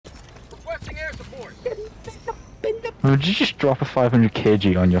Would you just drop a 500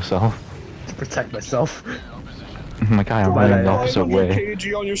 kg on yourself? To protect myself. My guy, I'm running the opposite 500 way.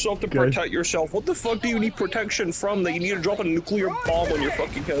 kg on yourself to Good. protect yourself. What the fuck do you need protection from that you need to drop a nuclear bomb on your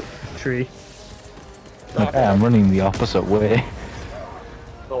fucking head? Tree. My guy, I'm running the opposite way.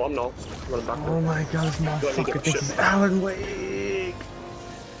 No, I'm not. I'm running back Oh there. my god, this motherfucker thinks he's Alan Wake!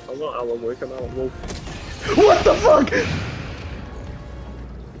 I'm not Alan Wake, I'm Alan Woke. What the fuck?!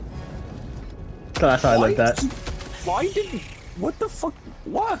 That's how I like that. Why did... What the fuck?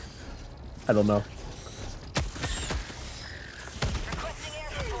 What? I don't know.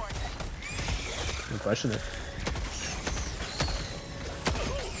 Don't question it.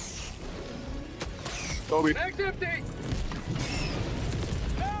 Toby. Mag's empty!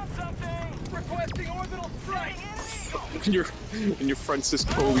 Found something! Requesting orbital strike! And your friend says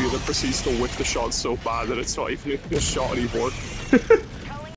Kobe and then proceeds to whip the shot so bad that it's not even a shot anymore.